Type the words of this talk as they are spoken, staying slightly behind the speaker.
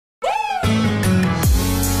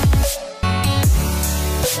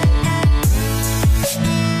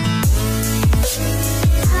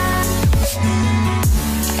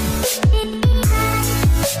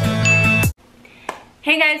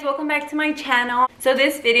guys, welcome back to my channel. So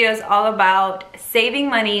this video is all about saving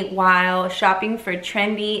money while shopping for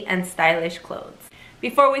trendy and stylish clothes.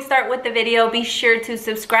 Before we start with the video, be sure to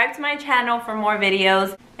subscribe to my channel for more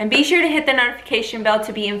videos and be sure to hit the notification bell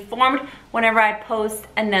to be informed whenever I post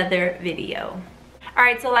another video.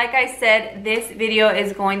 Alright, so like I said, this video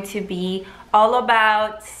is going to be all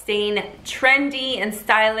about staying trendy and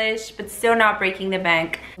stylish but still not breaking the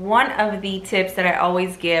bank. One of the tips that I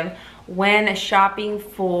always give when shopping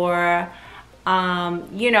for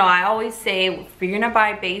I always say, if you're gonna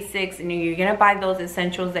buy basics and you're gonna buy those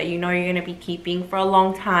essentials that you know you're gonna be keeping for a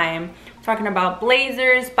long time, I'm talking about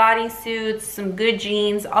blazers, bodysuits, some good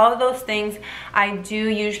jeans, all of those things, I do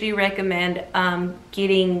usually recommend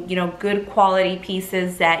getting good quality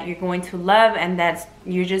pieces that you're going to love and that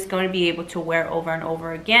you're just going to be able to wear over and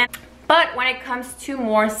over again. But when it comes to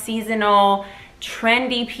more seasonal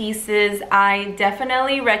trendy pieces, I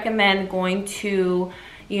definitely recommend going to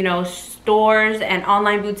stores and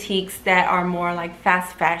online boutiques that are more like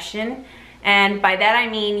fast fashion. And by that I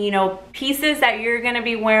mean pieces that you're gonna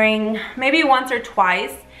be wearing maybe once or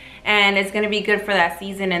twice and it's gonna be good for that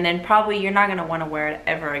season, and then probably you're not gonna want to wear it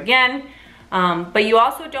ever again, but you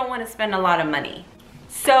also don't want to spend a lot of money.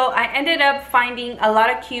 So I ended up finding a lot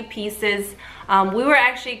of cute pieces. We were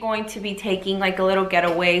actually going to be taking like a little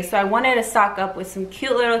getaway, so I wanted to stock up with some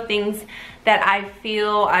cute little things that I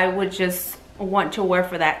feel I would just want to wear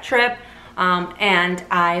for that trip. And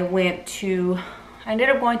I ended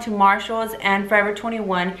up going to Marshall's and Forever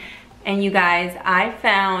 21, and you guys, I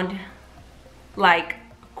found like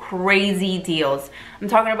crazy deals. I'm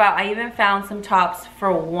talking about, I even found some tops for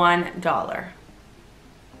 $1.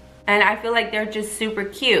 And I feel like they're just super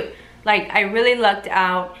cute. Like, I really lucked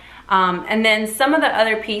out. And then some of the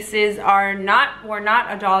other pieces were not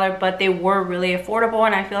 $1, but they were really affordable,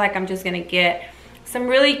 and I feel like I'm just gonna get some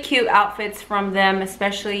really cute outfits from them,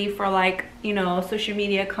 especially for like social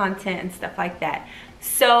media content and stuff like that.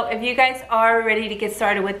 So if you guys are ready to get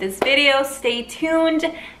started with this video, stay tuned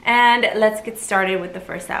and let's get started with the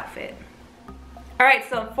first outfit. Alright,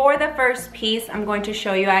 so for the first piece I'm going to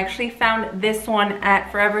show you, I actually found this one at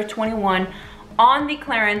Forever 21 on the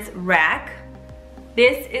clearance rack.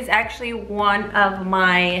 This is actually one of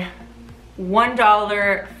my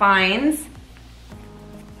 $1 finds.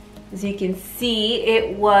 As you can see,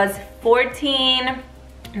 it was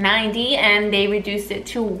 $14.90 and they reduced it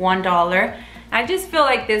to $1. I just feel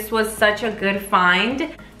like this was such a good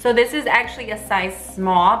find. So this is actually a size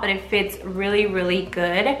small, but it fits really, really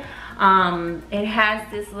good. It has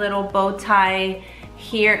this little bow tie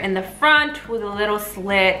here in the front with a little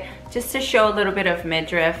slit just to show a little bit of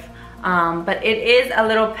midriff. But it is a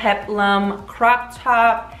little peplum crop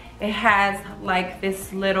top. It has like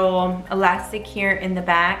this little elastic here in the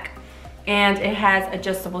back, and it has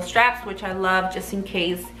adjustable straps, which I love just in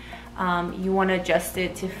case you want to adjust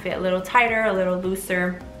it to fit a little tighter, a little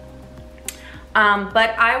looser.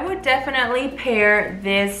 But I would definitely pair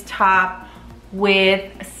this top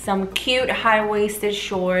with some cute high-waisted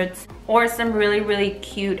shorts or some really, really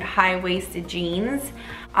cute high-waisted jeans.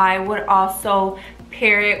 I would also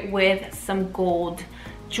pair it with some gold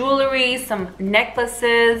jewelry, some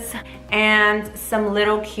necklaces, and some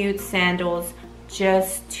little cute sandals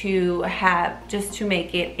just to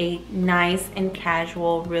make it a nice and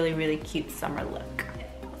casual, really, really cute summer look.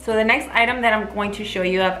 So the next item that I'm going to show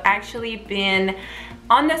you, I've actually been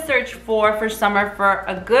on the search for summer for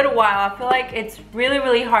a good while. I feel like it's really,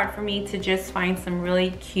 really hard for me to just find some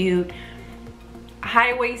really cute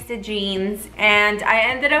high-waisted jeans, and I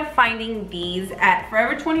ended up finding these at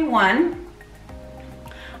Forever 21.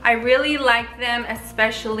 I really like them,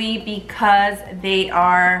 especially because they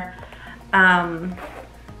are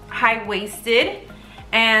high-waisted,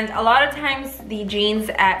 and a lot of times the jeans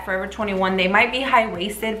at Forever 21, they might be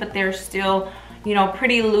high-waisted, but they're still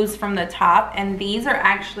pretty loose from the top, and these are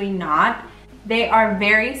actually not. They are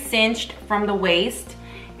very cinched from the waist,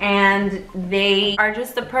 and they are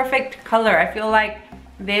just the perfect color. I feel like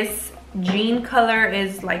this jean color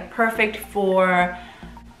is like perfect for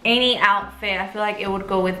any outfit. I feel like it would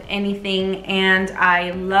go with anything, and I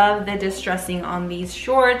love the distressing on these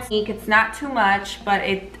shorts. It's not too much, but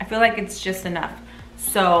I feel like it's just enough.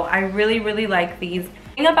 So I really, really like these. The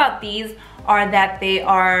thing about these are that they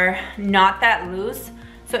are not that loose.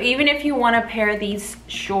 So even if you want to pair these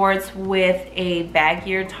shorts with a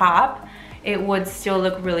baggier top, it would still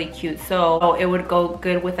look really cute. So it would go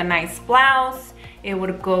good with a nice blouse. It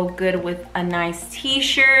would go good with a nice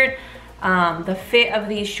t-shirt. The fit of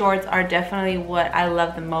these shorts are definitely what I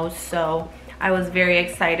love the most, so I was very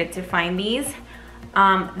excited to find these.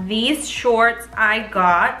 These shorts I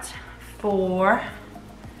got for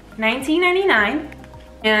 $19.99.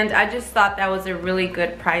 And I just thought that was a really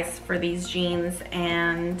good price for these jeans,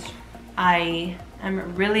 and I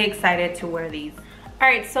am really excited to wear these. All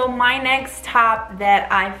right, so my next top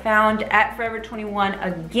that I found at Forever 21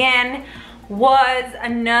 again was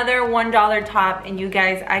another $1 top, and you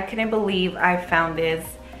guys, I couldn't believe I found this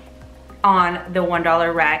on the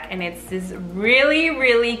 $1 rack, and it's this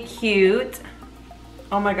really cute,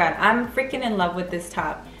 oh my god, I'm freaking in love with this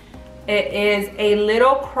top. It is a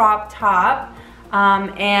little crop top,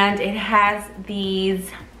 and it has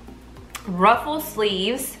these ruffle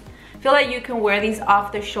sleeves. I feel like you can wear these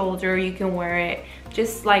off the shoulder, you can wear it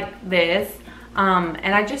just like this,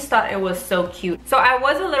 and I just thought it was so cute. So I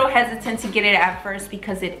was a little hesitant to get it at first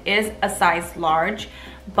because it is a size large,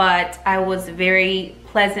 but I was very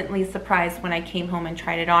pleasantly surprised when I came home and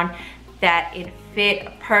tried it on that it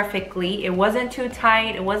fit perfectly. It wasn't too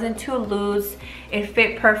tight, it wasn't too loose, it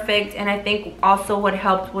fit perfect. And I think also what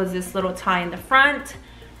helped was this little tie in the front.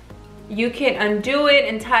 You can undo it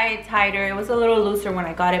and tie it tighter. It was a little looser when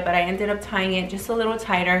I got it, but I ended up tying it just a little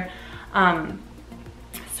tighter.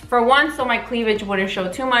 For one, so my cleavage wouldn't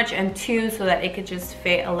show too much, and two, so that it could just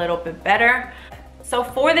fit a little bit better. So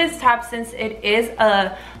for this top, since it is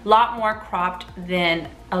a lot more cropped than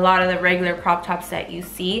a lot of the regular crop tops that you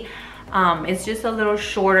see, it's just a little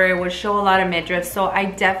shorter. It would show a lot of midriff. So I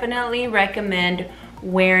definitely recommend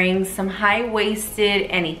wearing some high-waisted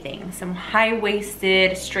anything, some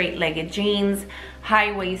high-waisted straight-legged jeans,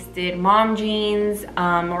 high-waisted mom jeans,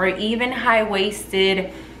 or even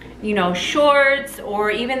high-waisted, you know, shorts,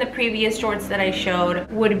 or even the previous shorts that I showed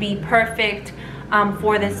would be perfect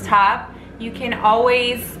for this top. You can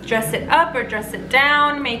always dress it up or dress it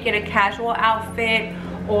down, make it a casual outfit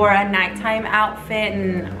or a nighttime outfit,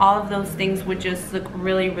 and all of those things would just look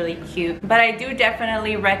really cute. But I do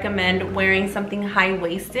definitely recommend wearing something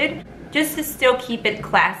high-waisted just to still keep it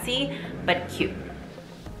classy but cute.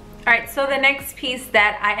 All right, so the next piece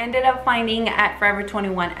that I ended up finding at Forever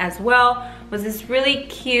 21 as well was this really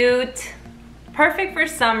cute, perfect for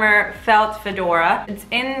summer felt fedora. It's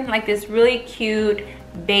in like this really cute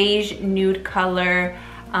beige nude color,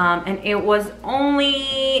 and it was only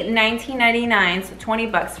 $19.99, so 20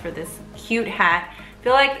 bucks for this cute hat. I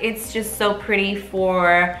feel like it's just so pretty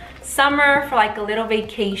for summer, for like a little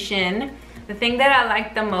vacation. The thing that I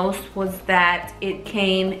liked the most was that it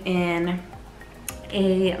came in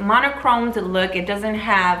a monochromed look. It doesn't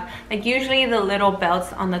have, like, usually the little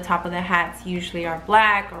belts on the top of the hats usually are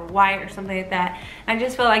black or white or something like that. I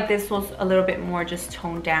just feel like this was a little bit more just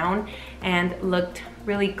toned down and looked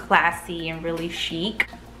really classy and really chic.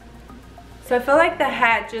 So I feel like the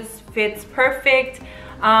hat just fits perfect.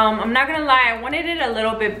 I'm not gonna lie, I wanted it a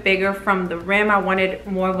little bit bigger from the rim. I wanted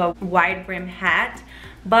more of a wide brim hat,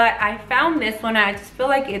 but I found this one. I just feel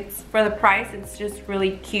like it's, for the price, it's just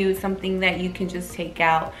really cute, something that you can just take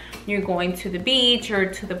out. You're going to the beach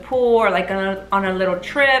or to the pool or like on a little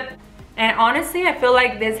trip. And honestly, I feel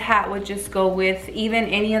like this hat would just go with even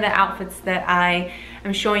any of the outfits that I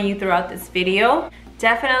am showing you throughout this video.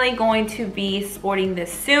 Definitely going to be sporting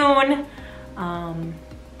this soon.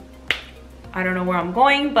 I don't know where I'm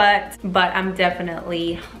going, but I'm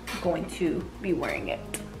definitely going to be wearing it.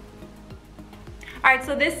 All right,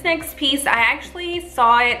 so this next piece, I actually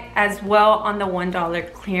saw it as well on the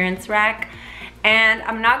 $1 clearance rack. And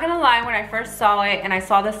I'm not gonna lie, when I first saw it and I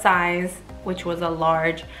saw the size, which was a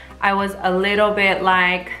large, I was a little bit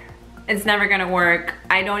like, it's never gonna work.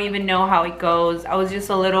 I don't even know how it goes. I was just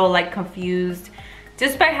a little like confused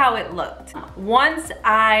just by how it looked. Once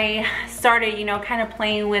I started, you know, kind of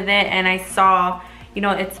playing with it and I saw, you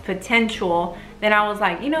know, its potential, then I was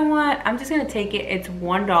like, you know what, I'm just gonna take it. It's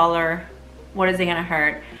 $1. What is it gonna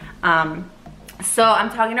hurt? So I'm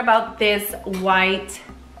talking about this white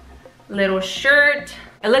little shirt.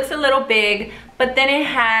 It looks a little big, but then it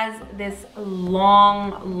has this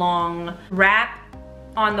long wrap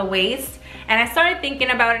on the waist. And I started thinking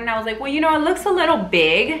about it and I was like, well, you know, it looks a little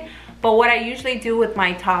big, but what I usually do with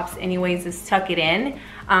my tops anyways is tuck it in.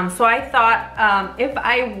 So I thought if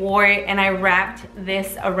I wore it and I wrapped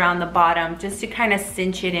this around the bottom just to kind of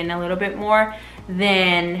cinch it in a little bit more,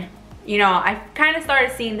 then, you know, I kind of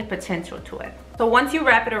started seeing the potential to it. So once you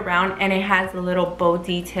wrap it around and it has a little bow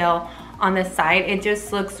detail on the side, it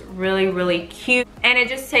just looks really cute, and it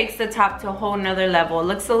just takes the top to a whole nother level. It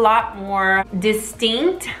looks a lot more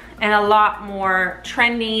distinct and a lot more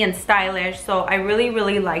trendy and stylish, so I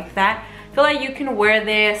really like that. I feel like you can wear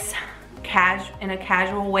this in a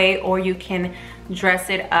casual way, or you can dress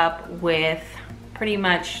it up with pretty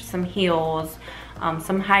much some heels,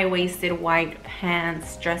 some high-waisted white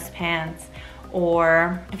pants, dress pants,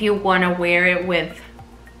 or if you want to wear it with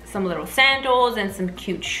some little sandals and some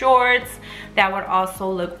cute shorts that would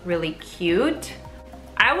also look really cute.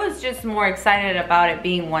 I was just more excited about it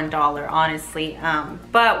being $1, honestly.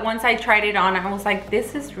 But once I tried it on, I was like,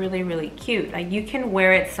 this is really, really cute. Like, you can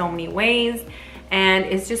wear it so many ways, and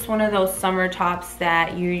it's just one of those summer tops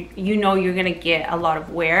that you know you're gonna get a lot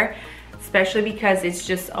of wear, especially because it's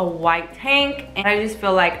just a white tank. And I just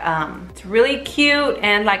feel like it's really cute,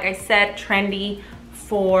 and like I said, trendy.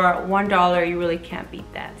 For $1, you really can't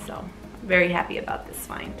beat that. So very happy about this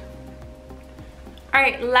find. All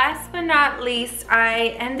right, last but not least,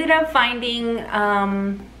 I ended up finding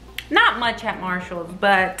not much at Marshall's,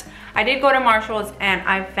 but I did go to Marshall's and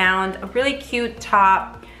I found a really cute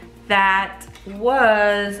top that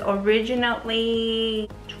was originally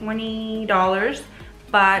 $20,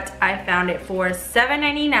 but I found it for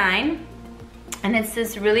 $7.99, and it's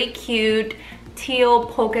this really cute teal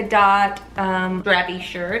polka dot strappy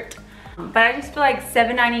shirt. But I just feel like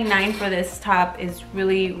 $7.99 for this top is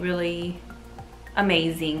really, really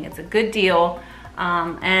amazing. It's a good deal,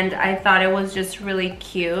 and I thought it was just really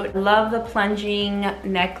cute. Love the plunging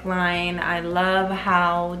neckline. I love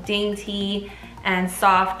how dainty and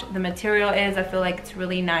soft the material is. I feel like it's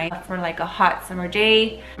really nice for like a hot summer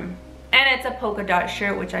day. And it's a polka dot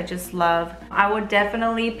shirt, which I just love. I would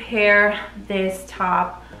definitely pair this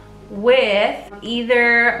top with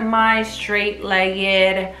either my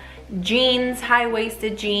straight-legged jeans,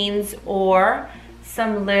 high-waisted jeans, or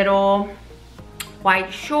some little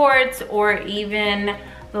white shorts, or even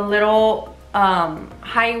the little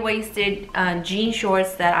high-waisted jean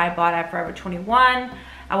shorts that I bought at Forever 21.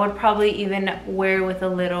 I would probably even wear with a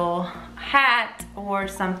little hat or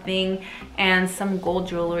something, and some gold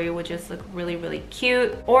jewelry would just look really, really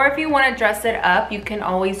cute. Or if you want to dress it up, you can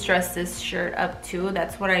always dress this shirt up too.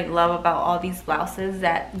 That's what I love about all these blouses,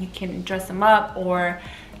 that you can dress them up or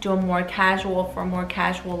do a more casual for a more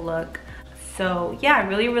casual look. So yeah, I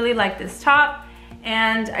really, really like this top,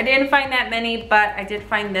 and I didn't find that many, but I did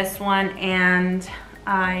find this one and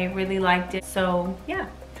I really liked it. So yeah.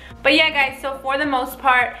 But yeah, guys, so for the most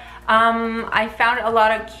part, I found a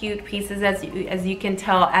lot of cute pieces, as you can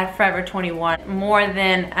tell, at Forever 21, more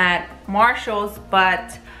than at Marshall's.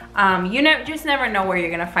 But you just never know where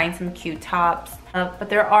you're gonna find some cute tops. But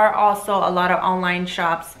there are also a lot of online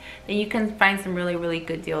shops that you can find some really, really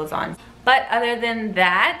good deals on. But other than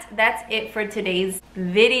that, that's it for today's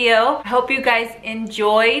video. I hope you guys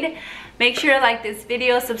enjoyed. Make sure to like this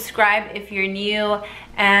video, subscribe if you're new,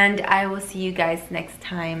 and I will see you guys next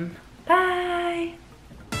time. Bye!